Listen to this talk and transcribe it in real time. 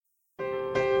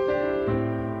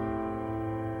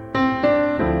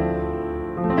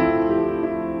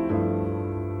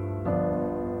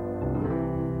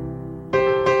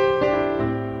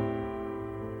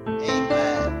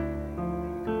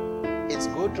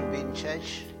to be in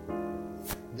church.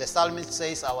 The psalmist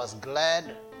says, I was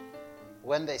glad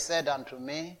when they said unto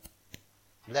me,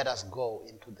 let us go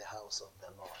into the house of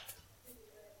the Lord.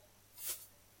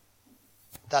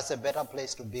 That's a better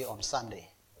place to be on Sunday.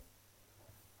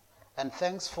 And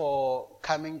thanks for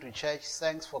coming to church.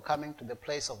 Thanks for coming to the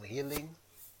place of healing.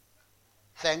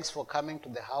 Thanks for coming to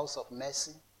the house of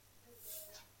mercy.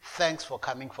 Thanks for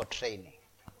coming for training.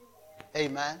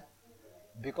 Amen.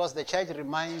 Because the church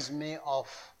reminds me of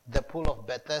the pool of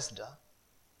Bethesda,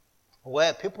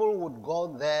 where people would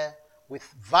go there with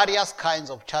various kinds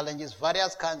of challenges,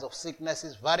 various kinds of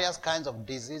sicknesses, various kinds of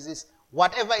diseases,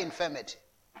 whatever infirmity.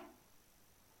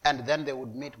 And then they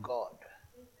would meet God.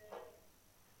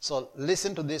 So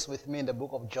listen to this with me in the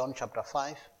book of John chapter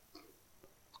 5,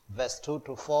 verse 2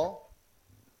 to 4.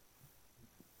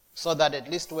 So that at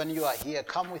least when you are here,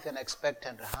 come with an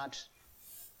expectant heart.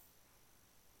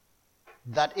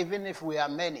 That even if we are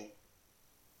many,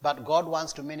 but God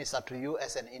wants to minister to you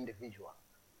as an individual.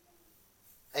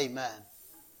 Amen.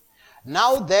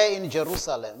 Now there in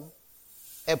Jerusalem,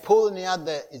 a pool near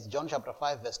it's John chapter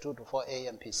 5, verse 2 to 4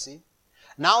 AMPC.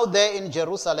 Now there in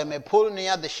Jerusalem, a pool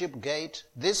near the sheep gate.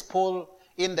 This pool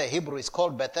in the Hebrew is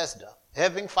called Bethesda,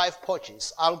 having 5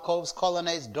 porches, alcoves,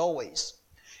 colonnades, doorways.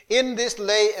 In this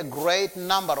lay a great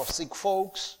number of sick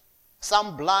folks,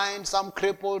 some blind, some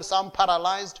crippled, some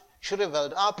paralyzed,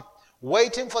 shriveled up,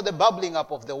 waiting for the bubbling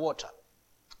up of the water.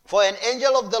 For an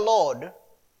angel of the Lord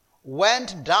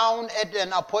went down at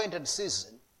an appointed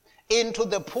season into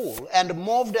the pool and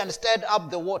moved and stirred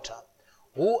up the water.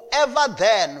 Whoever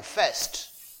then first,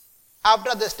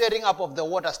 after the stirring up of the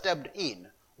water, stepped in,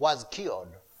 was cured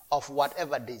of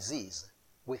whatever disease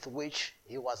with which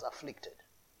he was afflicted.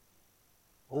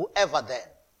 Whoever then.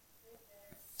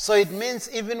 So it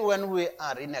means even when we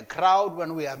are in a crowd,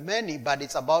 when we are many, but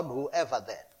it's about whoever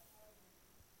then.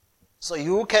 So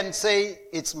you can say,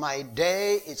 it's my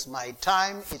day, it's my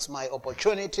time, it's my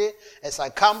opportunity. As I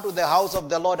come to the house of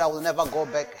the Lord, I will never go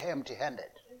back empty-handed.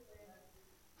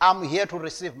 I'm here to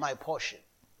receive my portion.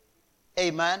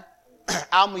 Amen.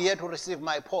 I'm here to receive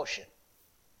my portion.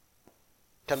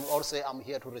 Can we all say, I'm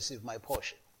here to receive my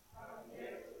portion?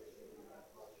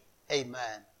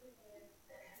 Amen.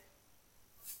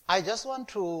 I just want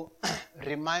to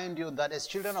remind you that as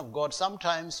children of God,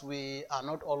 sometimes we are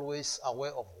not always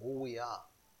aware of who we are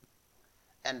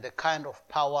and the kind of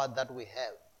power that we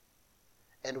have.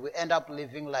 And we end up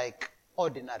living like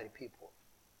ordinary people.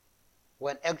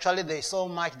 When actually there is so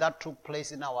much that took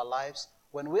place in our lives.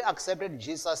 When we accepted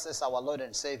Jesus as our Lord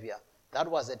and Savior, that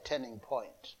was a turning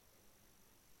point.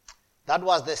 That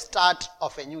was the start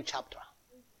of a new chapter.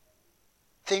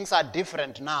 Things are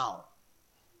different now.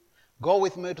 Go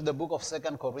with me to the book of 2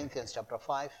 Corinthians chapter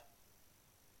 5,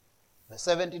 verse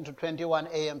 17 to 21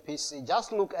 AMPC.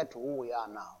 Just look at who we are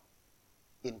now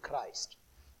in Christ.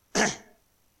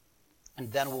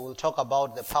 And then we will talk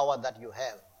about the power that you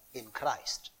have in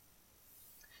Christ.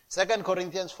 2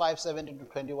 Corinthians 5, 17 to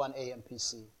 21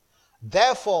 AMPC.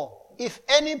 Therefore, if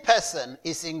any person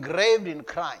is engraved in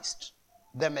Christ,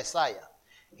 the Messiah,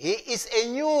 he is a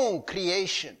new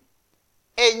creation,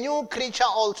 a new creature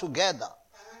altogether.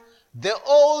 The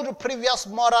old previous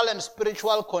moral and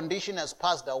spiritual condition has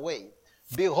passed away.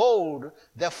 Behold,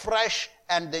 the fresh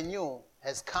and the new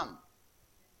has come.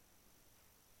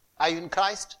 Are you in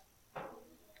Christ?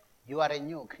 You are a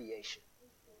new creation.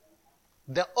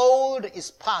 The old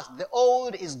is past. The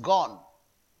old is gone.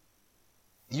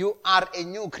 You are a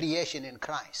new creation in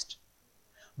Christ.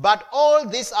 But all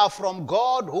these are from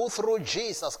God, who through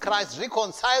Jesus Christ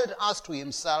reconciled us to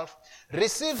himself,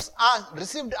 received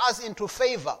us into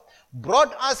favor,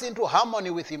 brought us into harmony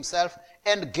with himself,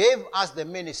 and gave us the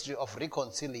ministry of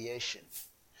reconciliation,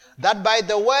 that by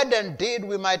the word and deed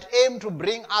we might aim to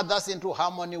bring others into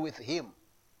harmony with him.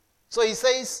 So he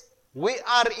says, we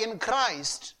are in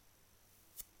Christ,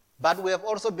 but we have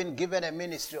also been given a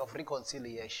ministry of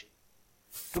reconciliation,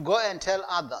 to go and tell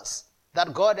others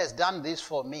that God has done this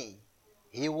for me.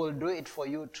 He will do it for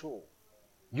you too.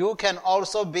 You can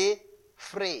also be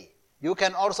free. You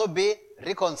can also be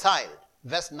reconciled.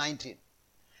 Verse 19.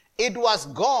 It was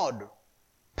God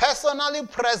personally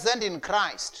present in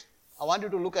Christ. I want you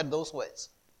to look at those words.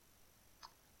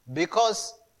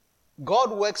 Because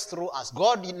God works through us.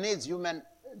 God needs human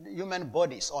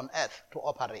bodies on earth to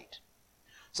operate.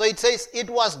 So it says, it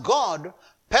was God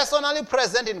personally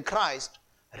present in Christ,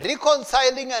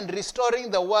 reconciling and restoring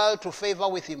the world to favor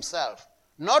with himself,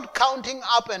 not counting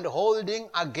up and holding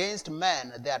against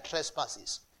men their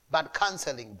trespasses, but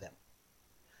cancelling them,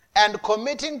 and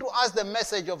committing to us the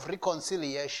message of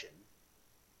reconciliation,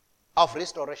 of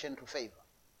restoration to favor.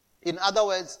 In other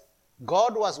words,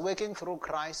 God was working through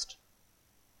Christ,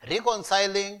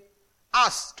 reconciling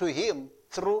us to him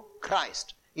through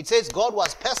Christ. It says God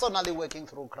was personally working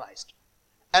through Christ.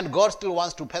 And God still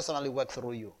wants to personally work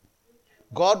through you.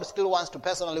 God still wants to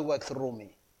personally work through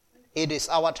me. It is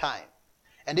our time.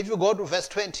 And if you go to verse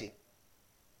 20,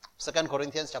 2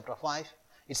 Corinthians chapter 5,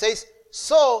 it says,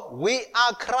 so we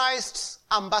are Christ's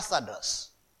ambassadors,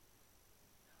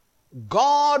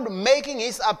 God making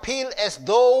his appeal as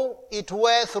though it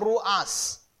were through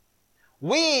us.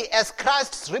 We, as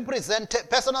Christ's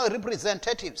personal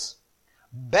representatives,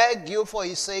 beg you for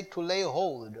his sake to lay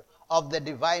hold of the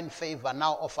divine favor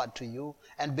now offered to you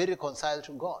and be reconciled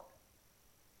to God.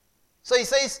 So he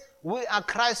says, we are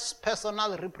Christ's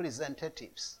personal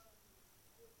representatives.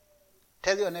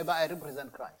 Tell your neighbor, I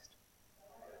represent Christ.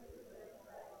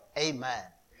 Amen.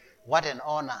 What an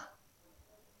honor.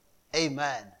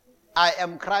 Amen. I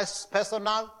am Christ's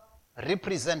personal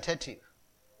representative.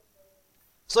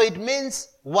 So it means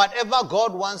whatever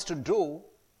God wants to do,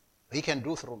 he can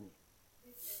do through me.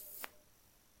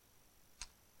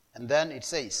 And then it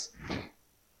says,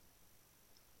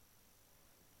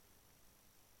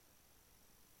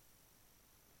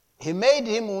 he made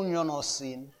him who knew no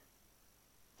sin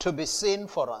to be sin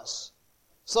for us,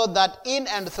 so that in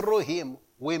and through him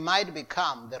we might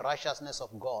become the righteousness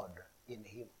of God in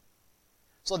him.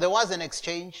 So there was an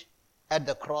exchange at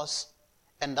the cross,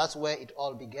 and that's where it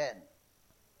all began.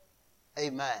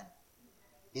 Amen.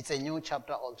 It's a new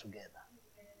chapter altogether.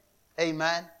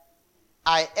 Amen.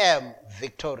 I am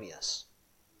victorious.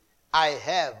 I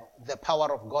have the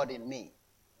power of God in me.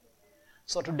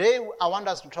 So today I want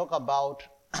us to talk about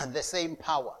the same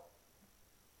power.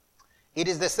 It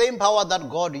is the same power that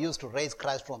God used to raise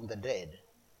Christ from the dead.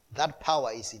 That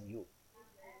power is in you.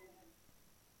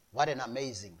 What an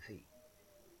amazing thing.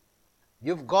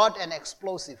 You've got an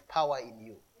explosive power in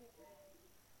you.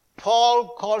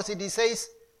 Paul calls it, he says,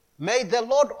 may the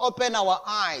Lord open our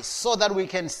eyes so that we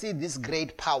can see this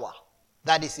great power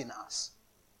that is in us.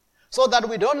 So that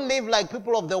we don't live like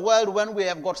people of the world when we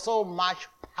have got so much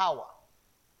power.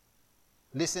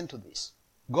 Listen to this.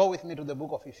 Go with me to the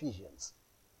book of Ephesians.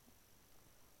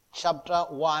 Chapter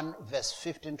 1, verse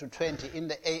 15 to 20 in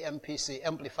the AMPC,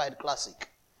 Amplified Classic.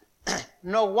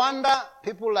 No wonder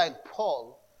people like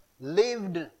Paul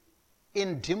lived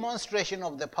in demonstration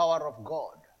of the power of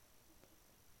God.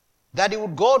 That he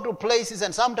would go to places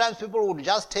and sometimes people would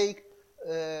just take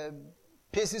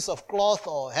pieces of cloth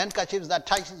or handkerchiefs that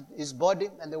touched his body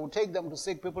and they would take them to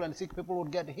sick people and sick people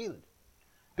would get healed.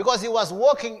 Because he was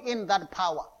walking in that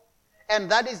power. And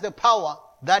that is the power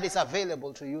that is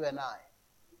available to you and I.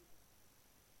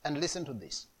 And listen to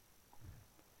this.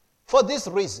 For this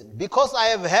reason, because I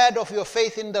have heard of your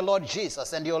faith in the Lord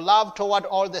Jesus and your love toward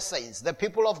all the saints, the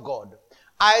people of God,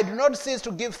 I do not cease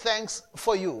to give thanks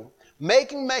for you,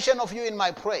 making mention of you in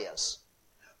my prayers.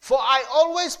 For I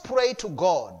always pray to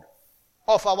God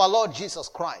of our Lord Jesus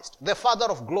Christ, the Father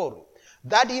of glory,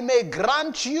 that he may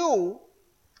grant you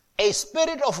a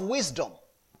spirit of wisdom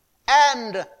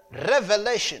and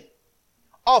revelation,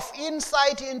 of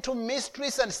insight into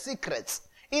mysteries and secrets,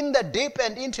 in the deep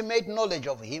and intimate knowledge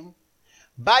of him,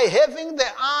 by having the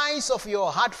eyes of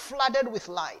your heart flooded with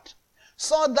light,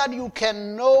 so that you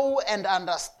can know and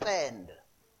understand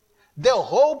the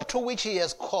hope to which he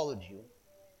has called you,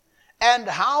 and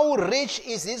how rich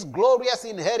is his glorious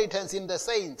inheritance in the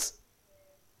saints.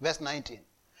 Verse 19.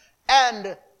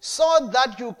 And so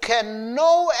that you can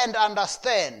know and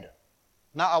understand.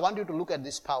 Now I want you to look at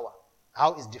this power,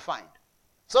 how it's defined.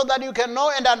 So that you can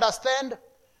know and understand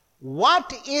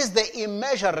what is the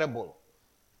immeasurable.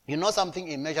 You know something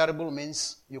immeasurable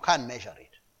means you can't measure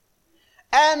it.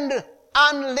 And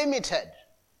unlimited.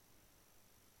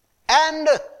 And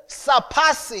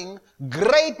surpassing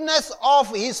greatness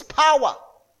of his power.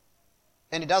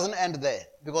 And it doesn't end there.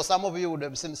 Because some of you would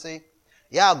have seen say,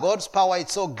 yeah, God's power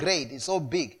is so great, it's so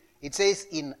big. It says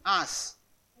in us.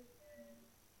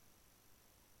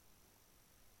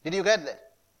 Did you get that?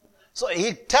 So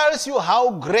he tells you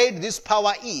how great this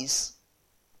power is.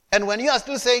 And when you are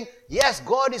still saying, yes,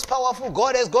 God is powerful,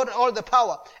 God has got all the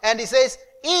power. And he says,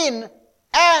 in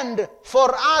and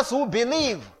for us who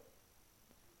believe.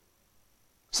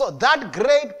 So that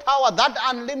great power, that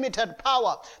unlimited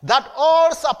power, that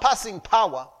all-surpassing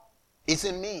power is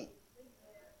in me.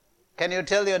 Can you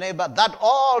tell your neighbor, that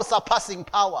all-surpassing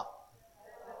power,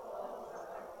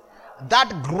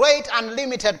 that great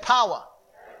unlimited power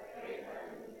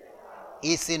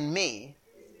is in me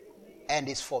and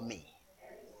is for me.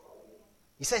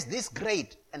 He says this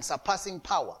great and surpassing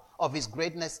power of his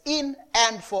greatness in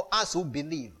and for us who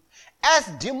believe. as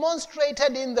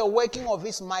demonstrated in the working of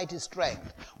his mighty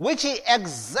strength, which he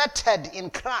exerted in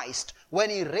Christ when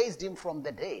he raised him from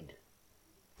the dead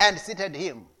and seated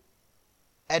him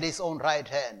at his own right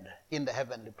hand in the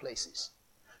heavenly places.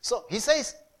 So he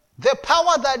says, the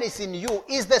power that is in you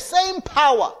is the same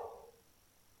power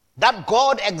that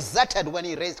God exerted when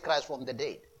he raised Christ from the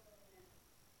dead.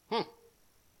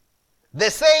 The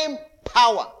same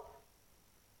power.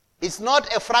 It's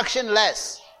not a fraction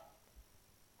less.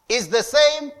 It's the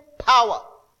same power.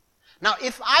 Now,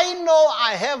 if I know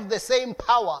I have the same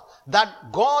power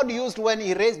that God used when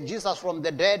he raised Jesus from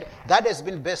the dead, that has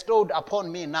been bestowed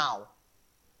upon me now,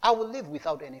 I will live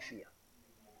without any fear.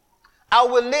 I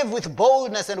will live with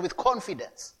boldness and with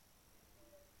confidence.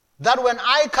 That when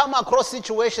I come across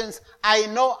situations, I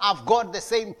know I've got the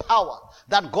same power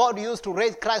that God used to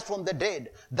raise Christ from the dead.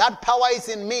 That power is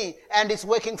in me and it's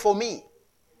working for me.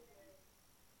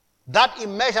 That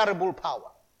immeasurable power.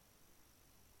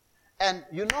 And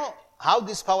you know how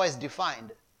this power is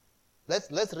defined.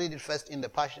 Let's read it first in the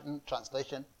Passion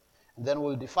Translation, and then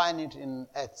we'll define it in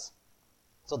Acts.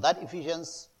 So that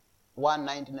Ephesians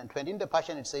 1:19 and 20. In the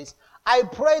Passion it says, I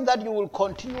pray that you will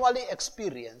continually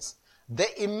experience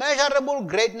the immeasurable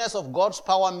greatness of God's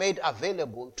power made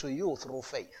available to you through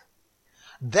faith.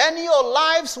 Then your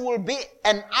lives will be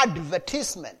an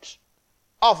advertisement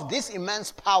of this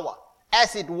immense power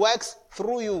as it works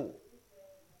through you.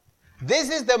 This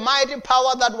is the mighty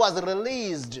power that was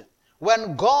released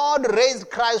when God raised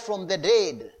Christ from the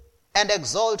dead and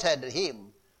exalted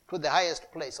him to the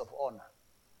highest place of honor.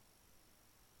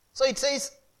 So it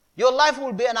says, your life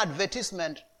will be an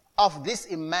advertisement of this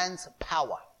immense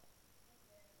power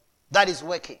that is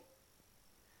working.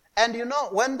 And you know,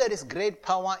 when there is great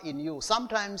power in you,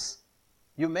 sometimes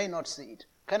you may not see it.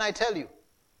 Can I tell you?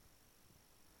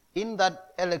 In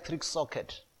that electric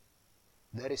socket,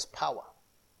 there is power.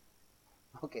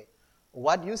 Okay.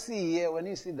 What you see here, when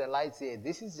you see the lights here,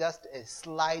 this is just a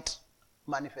slight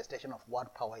manifestation of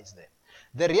what power is there.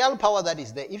 The real power that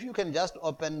is there, if you can just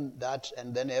open that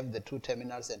and then have the two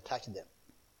terminals and touch them,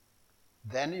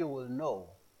 then you will know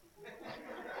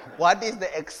what is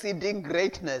the exceeding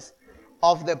greatness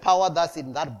of the power that's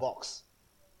in that box.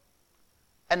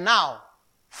 And now,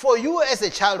 for you as a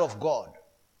child of God,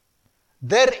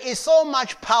 there is so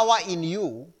much power in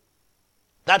you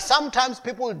that sometimes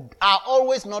people are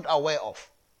always not aware of.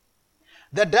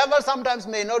 The devil sometimes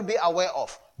may not be aware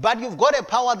of, but you've got a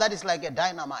power that is like a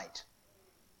dynamite.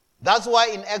 That's why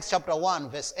in Acts chapter 1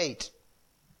 verse 8,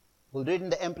 we'll read in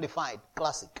the Amplified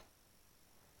Classic.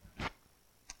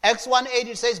 Acts 1:8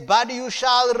 it says, but you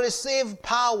shall receive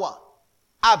power,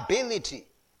 ability,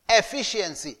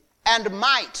 efficiency, and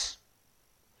might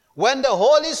when the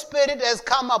Holy Spirit has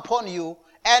come upon you,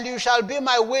 and you shall be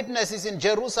my witnesses in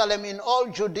Jerusalem, in all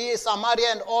Judea,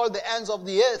 Samaria, and all the ends of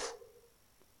the earth.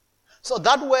 So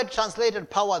that word translated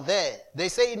power there, they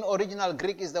say in original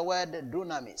Greek is the word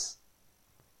dunamis,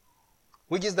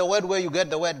 which is the word where you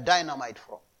get the word dynamite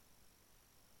from.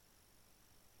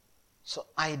 So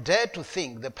I dare to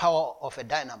think the power of a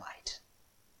dynamite.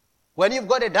 When you've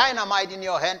got a dynamite in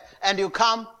your hand and you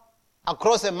come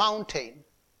across a mountain,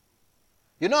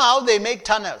 you know how they make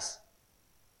tunnels?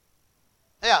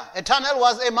 Yeah, a tunnel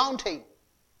was a mountain.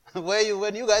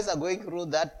 When you guys are going through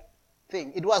that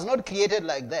thing, it was not created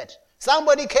like that.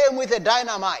 Somebody came with a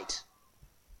dynamite.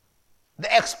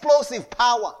 The explosive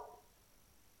power.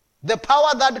 The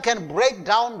power that can break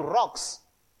down rocks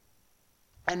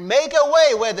and make a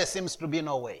way where there seems to be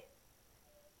no way.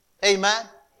 Amen?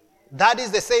 That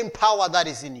is the same power that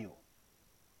is in you.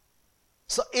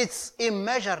 So it's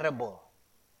immeasurable,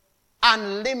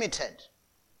 unlimited,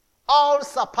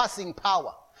 all-surpassing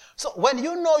power. So when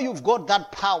you know you've got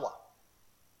that power,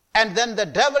 and then the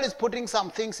devil is putting some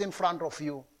things in front of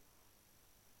you,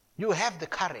 you have the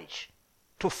courage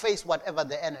to face whatever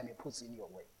the enemy puts in your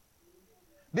way.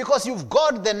 Because you've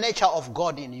got the nature of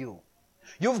God in you.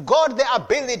 You've got the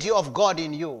ability of God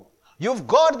in you. You've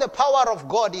got the power of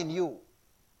God in you.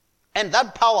 And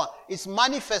that power is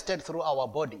manifested through our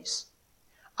bodies.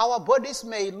 Our bodies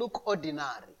may look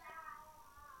ordinary.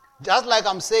 Just like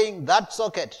I'm saying, that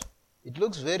socket, it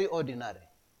looks very ordinary.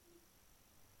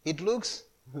 It looks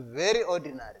very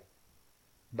ordinary.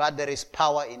 But there is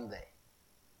power in there.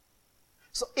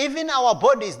 So even our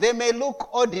bodies, they may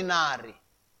look ordinary.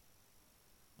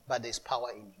 But there's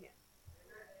power in here.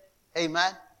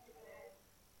 Amen?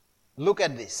 Look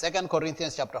at this. 2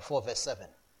 Corinthians chapter 4 verse 7.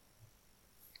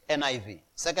 NIV.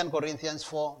 2 Corinthians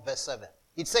 4 verse 7.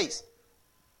 It says,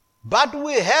 but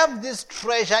we have this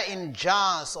treasure in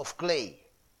jars of clay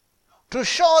to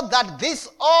show that this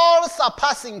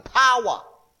all-surpassing power,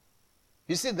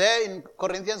 You see, there in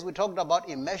Corinthians, we talked about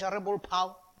immeasurable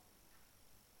power,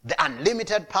 the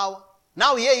unlimited power.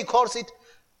 Now here he calls it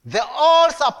the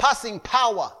all-surpassing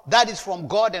power that is from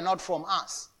God and not from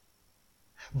us.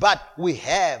 But we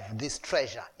have this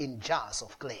treasure in jars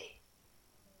of clay.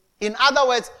 In other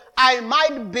words, I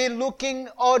might be looking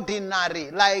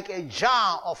ordinary, like a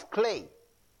jar of clay.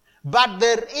 But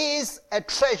there is a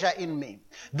treasure in me.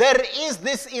 There is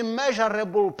this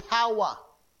immeasurable power.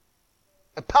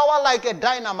 A power like a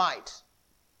dynamite.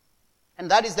 And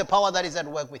that is the power that is at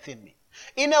work within me.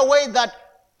 In a way that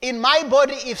in my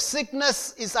body, if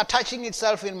sickness is attaching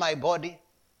itself in my body,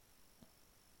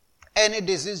 any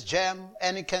disease germ,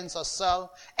 any cancer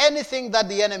cell, anything that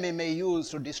the enemy may use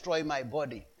to destroy my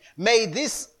body, may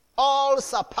this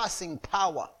all-surpassing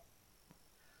power,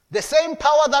 the same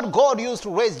power that God used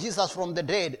to raise Jesus from the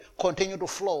dead, continue to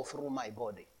flow through my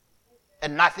body.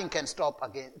 And nothing can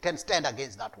stand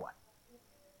against that one.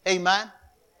 Amen?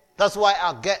 That's why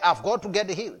I've got to get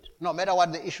healed, no matter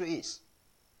what the issue is.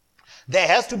 There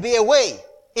has to be a way,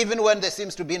 even when there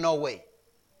seems to be no way.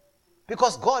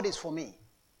 Because God is for me.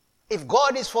 If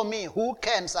God is for me, who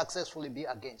can successfully be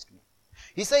against me?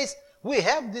 He says, we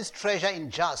have this treasure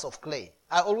in jars of clay.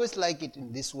 I always like it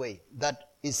in this way, that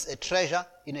is a treasure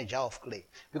in a jar of clay.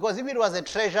 Because if it was a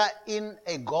treasure in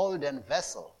a golden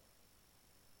vessel,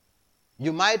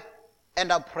 you might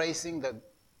end up praising the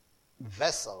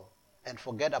vessel and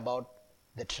forget about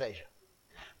the treasure.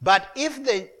 But if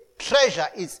the treasure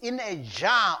is in a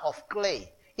jar of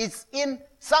clay, it's in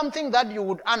something that you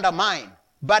would undermine,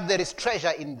 but there is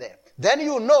treasure in there, then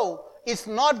you know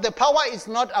the power is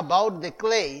not about the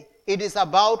clay, it is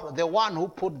about the one who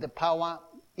put the power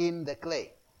in the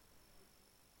clay.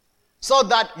 So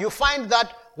that you find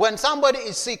that when somebody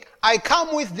is sick, I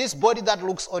come with this body that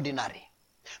looks ordinary.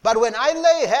 But when I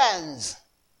lay hands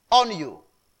on you,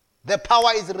 the power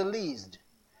is released.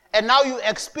 And now you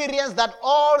experience that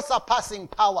all-surpassing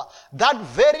power, that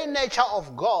very nature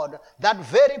of God, that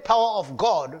very power of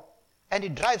God, and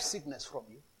it drives sickness from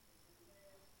you.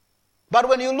 But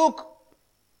when you look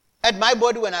at my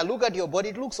body, when I look at your body,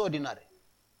 it looks ordinary.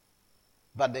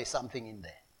 But there's something in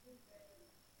there.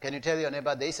 Can you tell your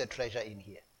neighbor, there is a treasure in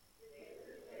here?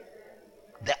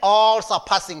 The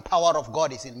all-surpassing power of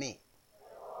God is in me.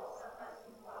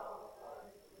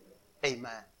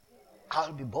 Amen.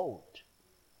 I'll be bold.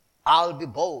 I'll be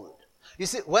bold. You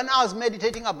see, when I was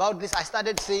meditating about this, I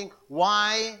started seeing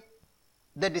why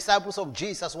the disciples of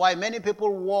Jesus, why many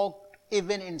people walked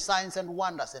even in signs and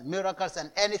wonders and miracles and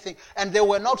anything, and they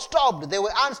were not stopped. They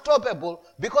were unstoppable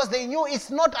because they knew it's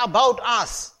not about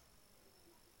us.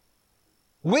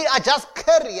 We are just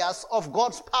carriers of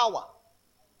God's power.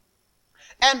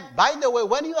 And by the way,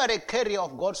 when you are a carrier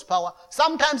of God's power,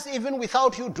 sometimes even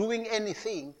without you doing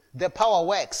anything, the power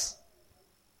works.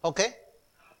 Okay?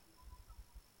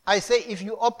 I say if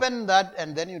you open that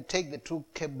and then you take the two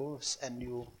cables and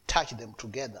you touch them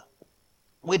together,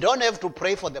 we don't have to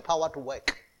pray for the power to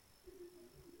work.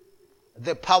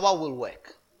 The power will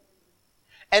work.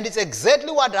 And it's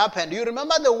exactly what happened. You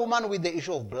remember the woman with the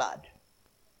issue of blood?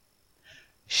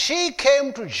 She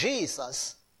came to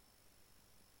Jesus.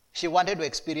 She wanted to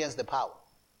experience the power.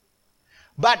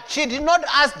 But she did not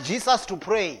ask Jesus to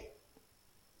pray.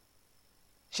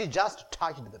 She just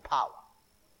touched the power.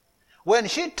 When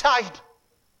she touched,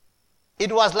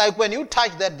 it was like when you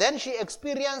touched that, then she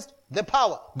experienced the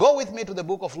power. Go with me to the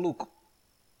book of Luke.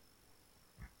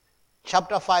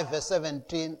 Chapter 5, verse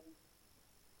 17.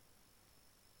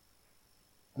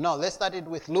 No, let's start it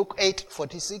with Luke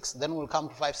 8:46, then we'll come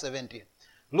to 5:17.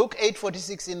 Luke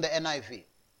 8:46 in the NIV.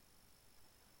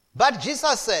 But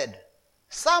Jesus said,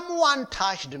 someone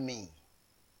touched me.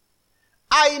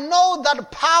 I know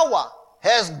that power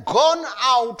has gone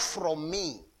out from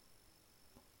me.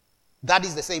 That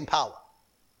is the same power.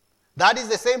 That is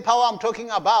the same power I'm talking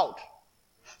about.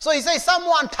 So he says,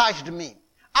 someone touched me.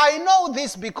 I know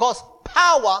this because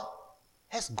power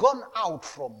has gone out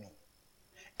from me.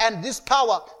 And this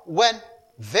power, when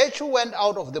virtue went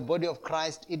out of the body of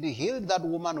Christ, it healed that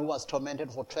woman who was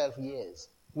tormented for 12 years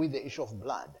with the issue of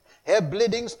blood. Her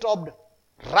bleeding stopped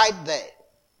right there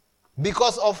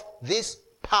because of this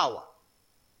power.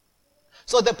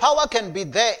 So the power can be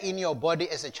there in your body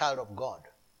as a child of God.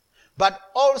 But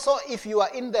also if you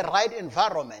are in the right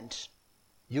environment,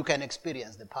 you can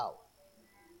experience the power.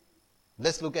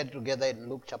 Let's look at it together in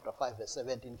Luke chapter 5 verse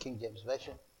 17, King James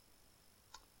Version.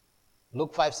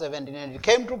 Luke 5:17, and it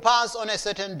came to pass on a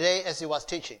certain day as he was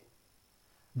teaching,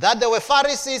 that there were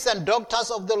Pharisees and doctors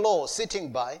of the law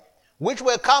sitting by, which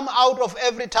were come out of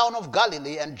every town of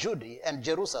Galilee and Judea and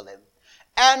Jerusalem,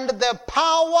 and the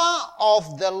power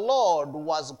of the Lord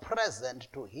was present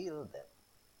to heal them.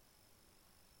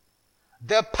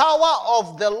 the power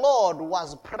of the Lord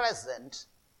was present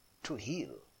to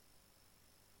heal.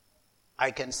 I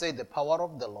can say the power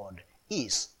of the Lord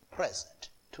is present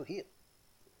to heal.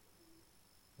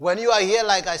 When you are here,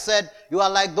 like I said, you are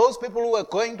like those people who were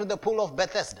going to the pool of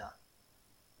Bethesda.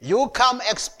 You come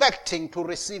expecting to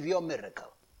receive your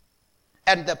miracle.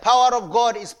 And the power of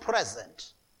God is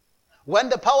present. When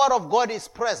the power of God is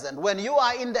present, when you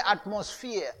are in the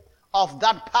atmosphere of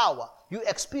that power, you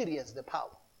experience the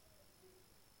power.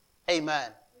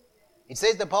 Amen. It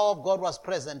says the power of God was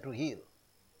present to heal.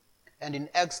 And in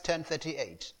Acts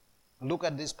 10:38, look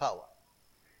at this power.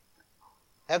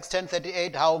 Acts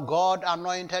 10:38, how God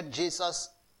anointed Jesus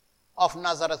of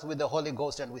Nazareth with the Holy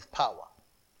Ghost and with power,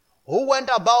 who went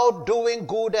about doing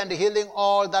good and healing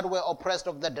all that were oppressed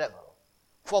of the devil,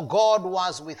 for God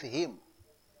was with him.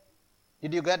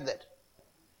 Did you get that?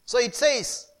 So it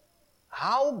says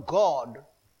how God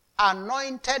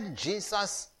anointed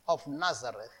Jesus of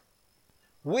Nazareth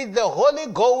with the Holy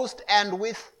Ghost and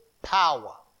with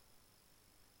power.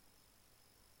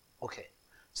 Okay.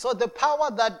 So the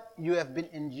power that you have been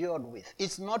endured with,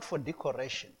 it's not for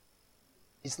decoration.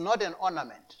 It's not an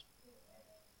ornament.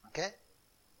 Okay?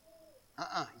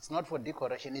 It's not for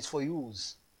decoration. It's for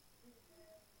use.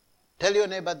 Tell your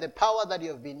neighbor, the power that you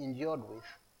have been endured with,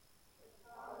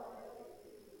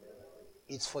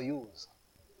 it's for use.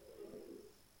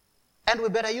 And we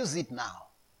better use it now.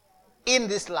 In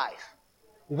this life.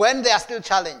 When there are still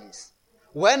challenges.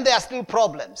 When there are still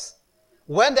problems.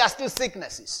 When there are still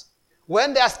sicknesses.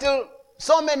 When there are still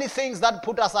so many things that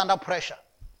put us under pressure.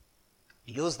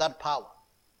 Use that power.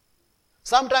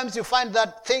 Sometimes you find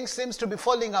that things seems to be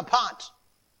falling apart.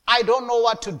 I don't know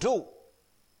what to do.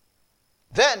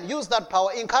 Then use that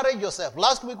power. Encourage yourself.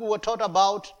 Last week we were taught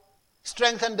about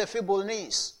strengthen the feeble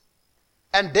knees.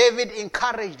 And David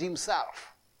encouraged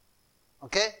himself.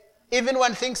 Okay? Even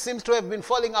when things seem to have been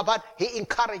falling apart, he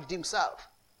encouraged himself.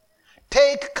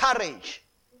 Take courage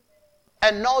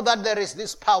and know that there is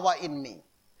this power in me.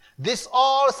 This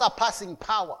all-surpassing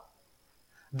power.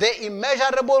 The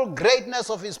immeasurable greatness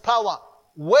of his power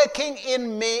working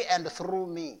in me and through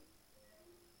me.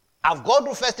 I've got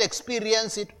to first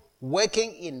experience it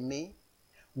working in me,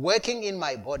 working in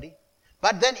my body,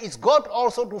 but then it's got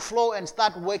also to flow and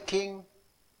start working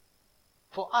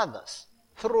for others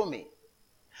through me.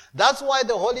 That's why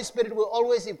the Holy Spirit will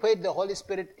always equate the Holy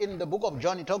Spirit. In the book of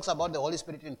John, it talks about the Holy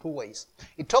Spirit in two ways.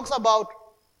 It talks about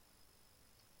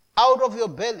out of your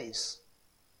bellies.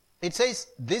 It says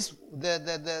this,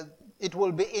 it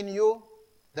will be in you,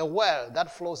 the well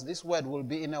that flows, this word will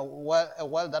be in a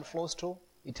well that flows to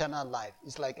eternal life.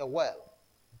 It's like a well.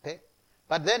 Okay?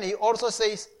 But then he also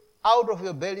says, out of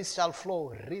your bellies shall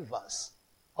flow rivers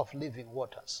of living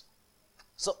waters.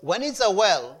 So when it's a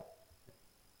well,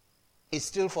 it's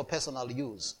still for personal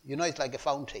use. You know, it's like a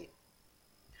fountain.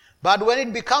 But when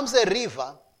it becomes a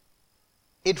river,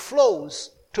 it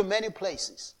flows to many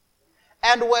places.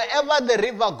 And wherever the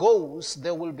river goes,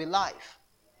 there will be life.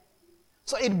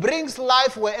 So it brings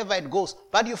life wherever it goes.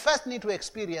 But you first need to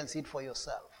experience it for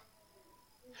yourself.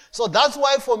 So that's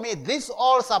why for me, this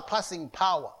all-surpassing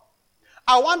power,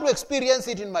 I want to experience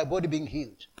it in my body being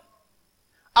healed.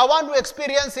 I want to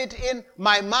experience it in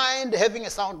my mind having a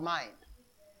sound mind.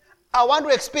 I want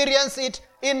to experience it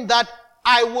in that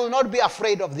I will not be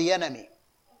afraid of the enemy.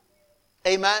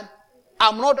 Amen.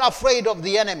 I'm not afraid of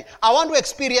the enemy. I want to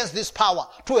experience this power,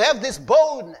 to have this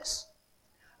boldness,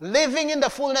 living in the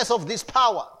fullness of this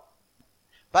power.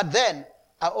 But then,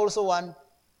 I also want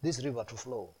this river to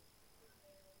flow.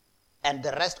 And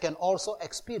the rest can also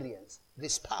experience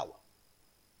this power.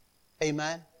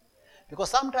 Amen. Because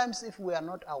sometimes if we are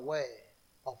not aware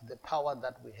of the power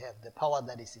that we have, the power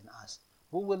that is in us,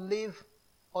 we will live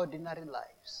ordinary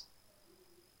lives,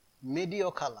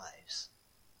 mediocre lives.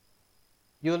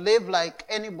 You live like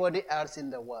anybody else in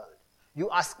the world. You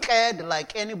are scared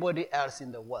like anybody else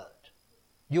in the world.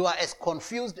 You are as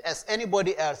confused as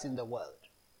anybody else in the world.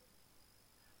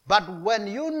 But when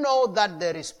you know that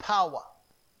there is power,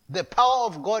 the power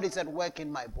of God is at work in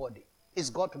my body, it's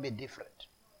got to be different.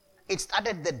 It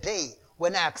started the day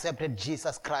when I accepted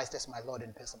Jesus Christ as my Lord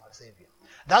and personal Savior.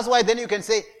 That's why then you can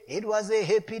say, it was a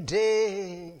happy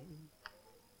day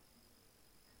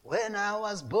when I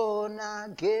was born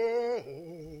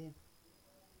again.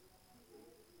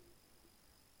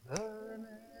 Born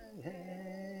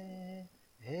again.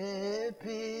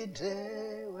 Happy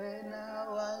day when I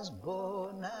was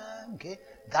born again.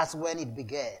 That's when it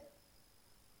began.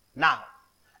 Now,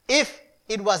 if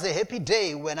it was a happy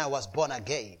day when I was born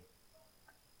again,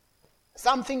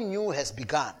 something new has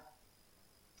begun.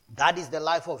 That is the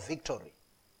life of victory.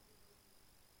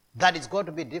 That is going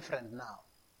to be different now.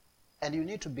 And you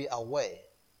need to be aware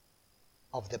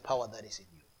of the power that is in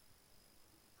you.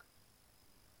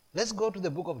 Let's go to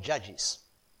the book of Judges.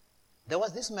 There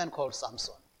was this man called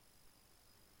Samson.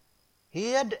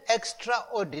 He had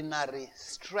extraordinary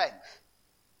strength.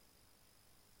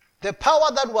 The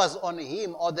power that was on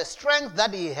him, or the strength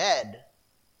that he had,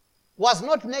 was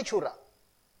not natural.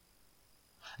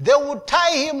 They would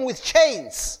tie him with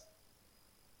chains,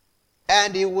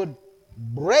 and he would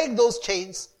break those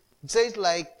chains. It says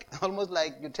almost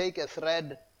like you take a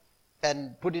thread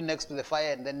and put it next to the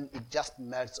fire, and then it just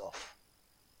melts off.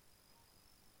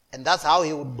 And that's how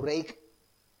he would break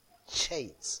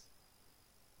chains.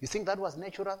 You think that was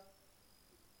natural?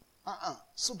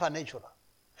 Supernatural.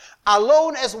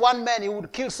 Alone as one man, he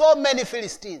would kill so many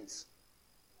Philistines.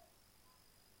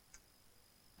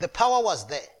 The power was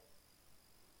there.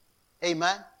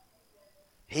 Amen.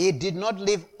 He did not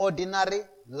live ordinary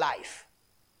life.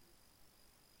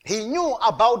 He knew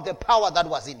about the power that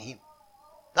was in him.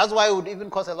 That's why it would even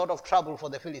cause a lot of trouble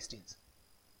for the Philistines.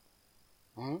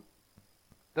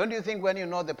 Don't you think when you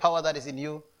know the power that is in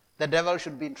you, the devil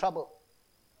should be in trouble?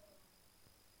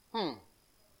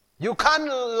 You can't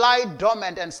lie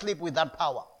dormant and sleep with that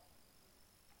power.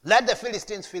 Let the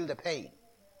Philistines feel the pain.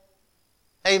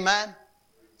 Amen.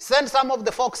 Send some of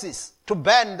the foxes to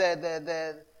burn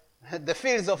the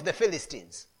fields of the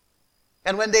Philistines.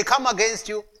 And when they come against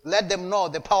you, let them know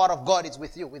the power of God is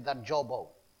with you with that jawbone.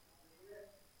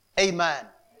 Amen.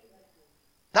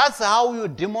 That's how you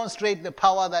demonstrate the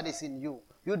power that is in you.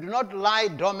 You do not lie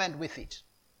dormant with it.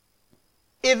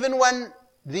 Even when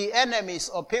the enemies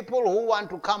or people who want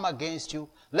to come against you,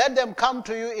 let them come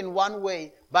to you in one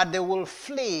way, but they will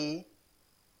flee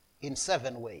in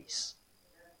 7 ways.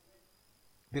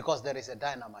 Because there is a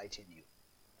dynamite in you.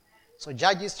 So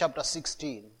Judges chapter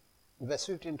 16, verse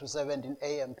 15 to 17,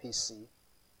 AMPC.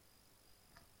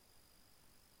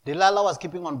 Delilah was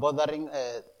keeping on bothering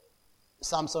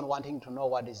Samson, wanting to know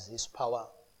what is his power,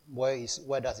 where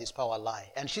does his power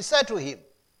lie. And she said to him,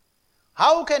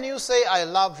 how can you say I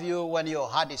love you when your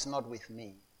heart is not with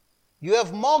me? You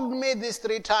have mocked me these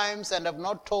 3 times and have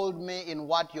not told me in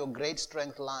what your great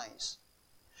strength lies.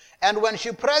 And when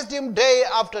she pressed him day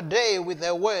after day with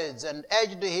her words and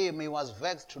urged him, he was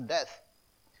vexed to death.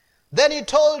 Then he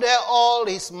told her all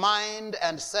his mind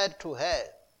and said to her,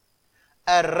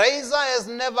 a razor has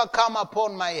never come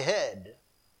upon my head,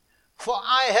 for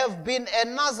I have been a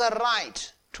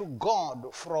Nazarite to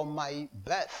God from my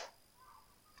birth.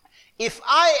 If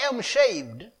I am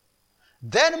shaved,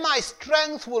 then my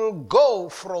strength will go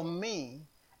from me,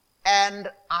 and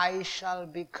I shall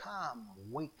become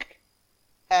weak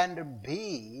and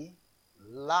be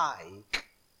like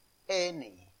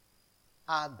any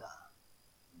other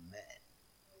man.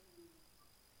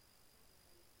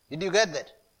 Did you get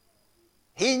that?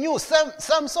 He knew,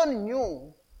 Samson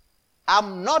knew,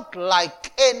 I'm not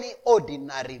like any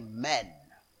ordinary man.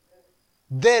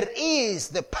 There is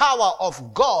the power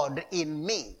of God in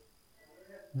me.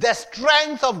 The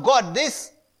strength of God.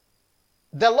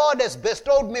 The Lord has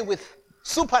bestowed me with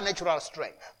supernatural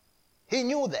strength. He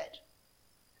knew that.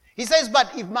 He says, but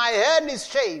if my head is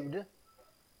shaved,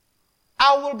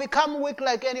 I will become weak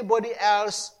like anybody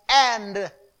else, and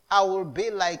I will be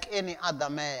like any other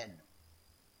man.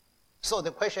 So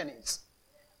the question is,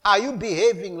 are you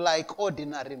behaving like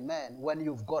ordinary men when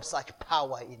you've got such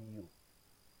power in you?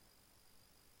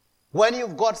 When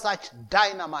you've got such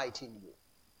dynamite in you?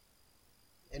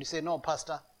 And you say, no,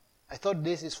 Pastor, I thought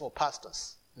this is for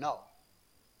pastors. No.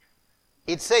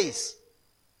 It says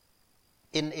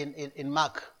in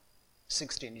Mark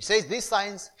 16, it says, these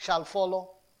signs shall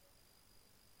follow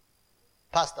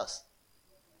pastors.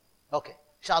 Okay.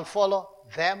 Shall follow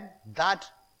them that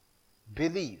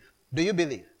believe. Do you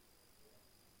believe?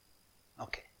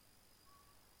 Okay.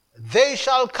 They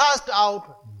shall cast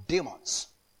out demons.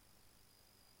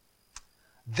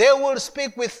 They will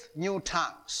speak with new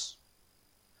tongues.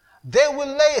 They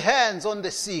will lay hands on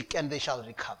the sick and they shall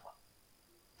recover.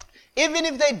 Even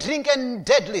if they drink a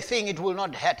deadly thing, it will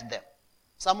not hurt them.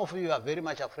 Some of you are very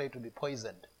much afraid to be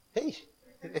poisoned. Hey.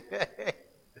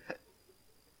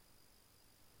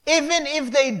 Even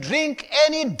if they drink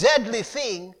any deadly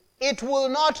thing, it will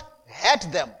not hurt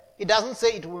them. It doesn't say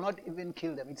it will not even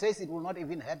kill them. It says it will not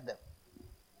even hurt them.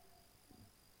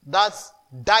 That's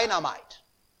dynamite.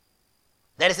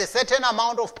 There is a certain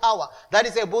amount of power that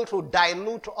is able to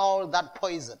dilute all that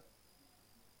poison.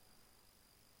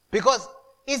 Because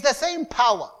it's the same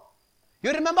power.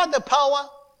 You remember the power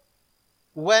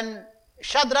when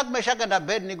Shadrach, Meshach, and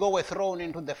Abednego were thrown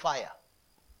into the fire,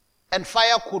 and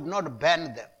fire could not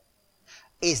burn them.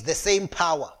 It's the same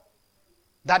power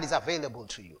that is available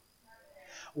to you.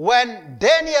 When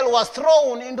Daniel was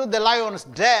thrown into the lion's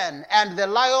den and the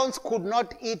lions could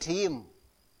not eat him,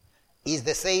 is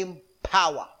the same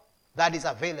power that is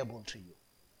available to you.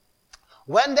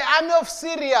 When the army of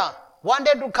Syria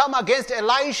wanted to come against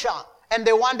Elisha and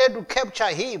they wanted to capture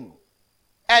him,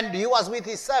 and he was with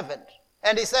his servant,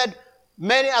 and he said,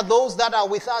 many are those that are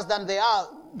with us than they are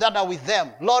that are with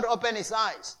them. Lord, open his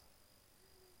eyes.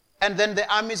 And then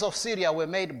the armies of Syria were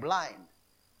made blind.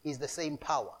 Is the same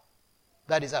power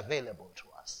that is available to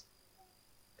us.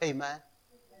 Amen.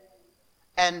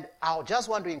 And I just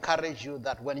want to encourage you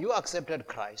that when you accepted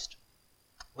Christ,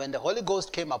 when the Holy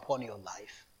Ghost came upon your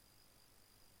life,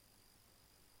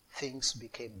 things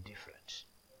became different.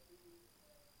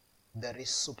 There is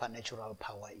supernatural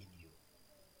power in you.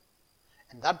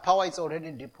 And that power is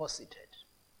already deposited.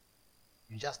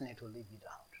 You just need to live it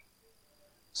out.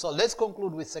 So let's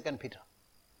conclude with 2 Peter.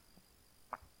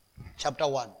 Chapter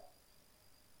 1.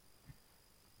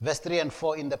 Verse 3 and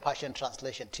 4 in the Passion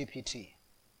Translation, TPT.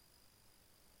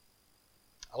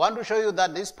 I want to show you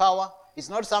that this power is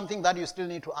not something that you still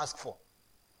need to ask for.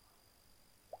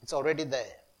 It's already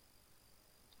there.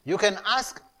 You can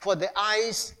ask for the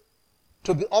eyes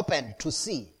to be opened to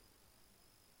see.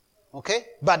 Okay?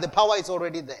 But the power is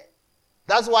already there.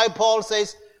 That's why Paul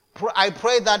says, I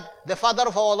pray that the Father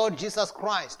of our Lord Jesus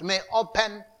Christ may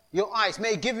open your eyes,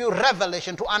 may give you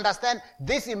revelation to understand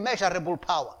this immeasurable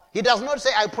power. He does not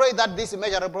say, I pray that this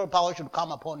immeasurable power should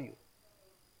come upon you.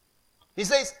 He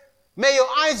says, may your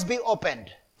eyes be opened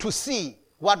to see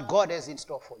what God has in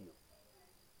store for you.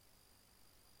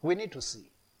 We need to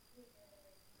see.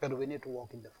 And we need to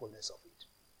walk in the fullness of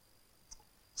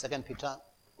it. 2 Peter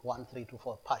 1,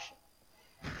 3-4, Passion.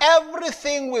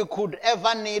 Everything we could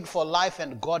ever need for life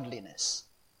and godliness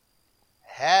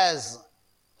has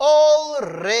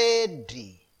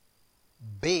already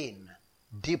been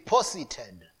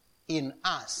deposited in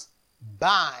us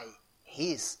by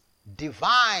his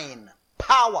divine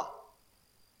power.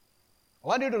 I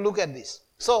want you to look at this.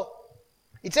 So,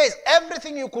 it says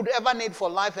everything you could ever need for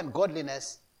life and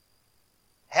godliness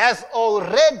has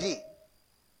already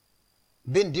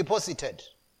been deposited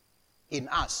in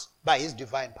us by his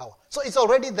divine power. So it's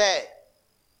already there.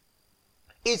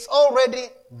 It's already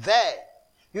there.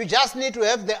 You just need to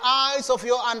have the eyes of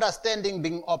your understanding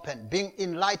being opened, being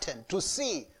enlightened to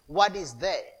see what is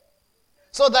there.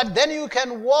 So that then you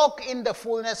can walk in the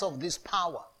fullness of this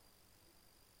power.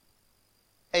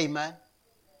 Amen.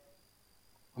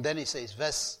 And then he says,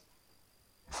 verse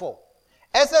 4.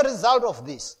 As a result of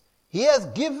this, he has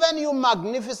given you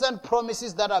magnificent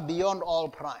promises that are beyond all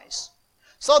price.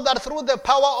 So that through the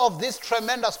power of these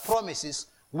tremendous promises,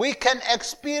 we can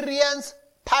experience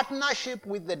partnership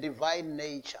with the divine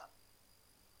nature.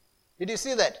 Did you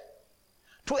see that?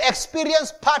 To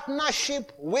experience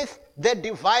partnership with the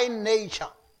divine nature.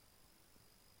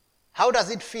 How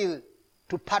does it feel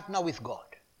to partner with God?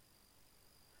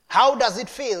 How does it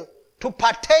feel to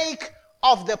partake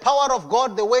of the power of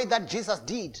God the way that Jesus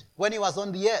did when he was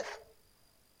on the earth?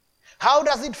 How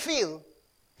does it feel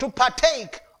to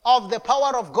partake of the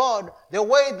power of God the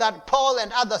way that Paul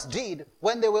and others did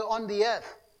when they were on the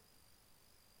earth?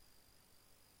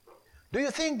 Do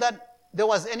you think that there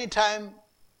was any time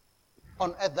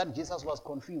on earth that Jesus was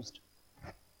confused?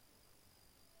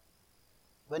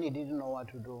 When he didn't know what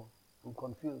to do, I'm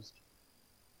confused.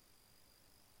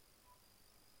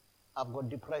 I've got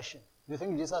depression. Do you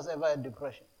think Jesus ever had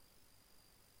depression?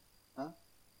 Huh?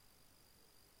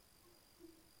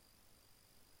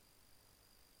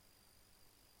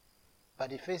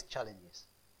 But he faced challenges.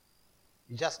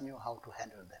 He just knew how to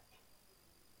handle them.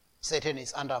 Satan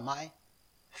is under my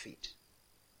feet.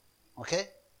 Okay?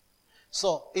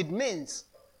 So it means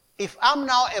if I'm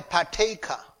now a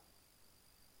partaker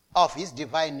of his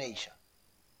divine nature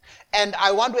and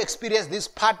I want to experience this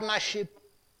partnership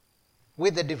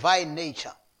with the divine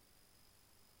nature,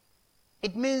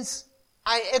 it means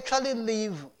I actually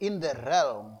live in the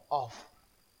realm of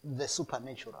the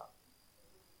supernatural.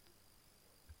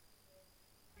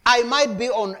 I might be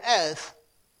on earth,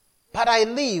 but I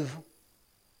live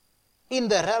in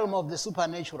the realm of the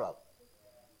supernatural.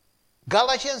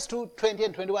 Galatians 2:20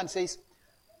 and 21 says,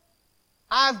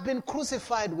 I've been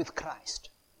crucified with Christ.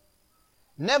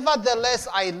 Nevertheless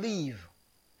I live,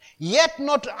 yet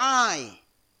not I,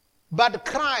 but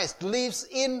Christ lives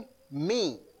in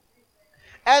me.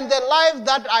 And the life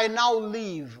that I now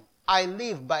live, I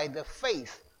live by the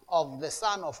faith of the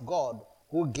Son of God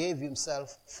who gave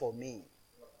himself for me.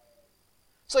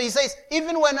 So he says,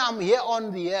 even when I'm here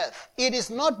on the earth, it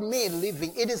is not me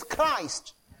living, it is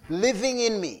Christ living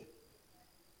in me.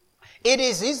 It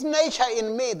is his nature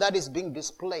in me that is being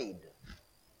displayed.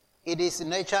 It is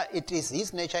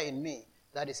his nature in me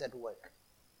that is at work.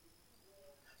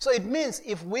 So it means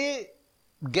if we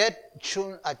get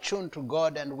attuned to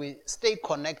God and we stay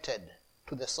connected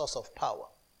to the source of power,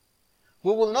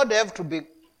 we will not have to be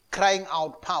crying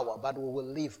out power, but we will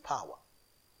live power.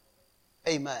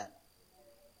 Amen.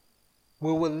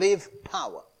 We will live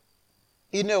power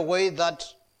in a way that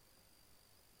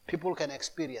people can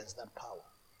experience that power,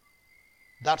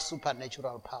 that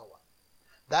supernatural power,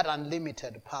 that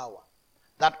unlimited power,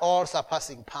 that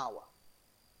all-surpassing power.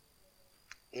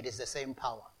 It is the same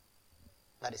power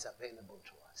that is available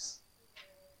to us.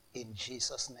 In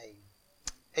Jesus' name,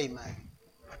 amen.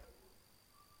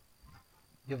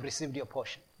 You've received your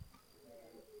portion.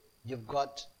 You've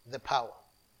got the power.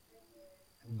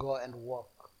 Go and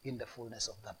walk in the fullness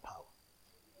of that power.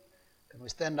 Can we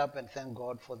stand up and thank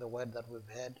God for the word that we've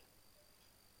heard?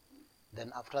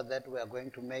 Then after that, we are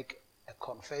going to make a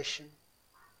confession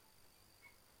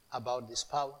about this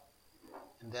power.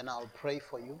 And then I'll pray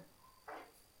for you.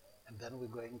 And then we're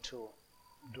going to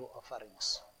do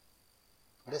offerings.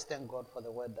 Let's thank God for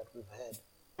the word that we've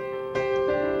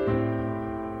heard.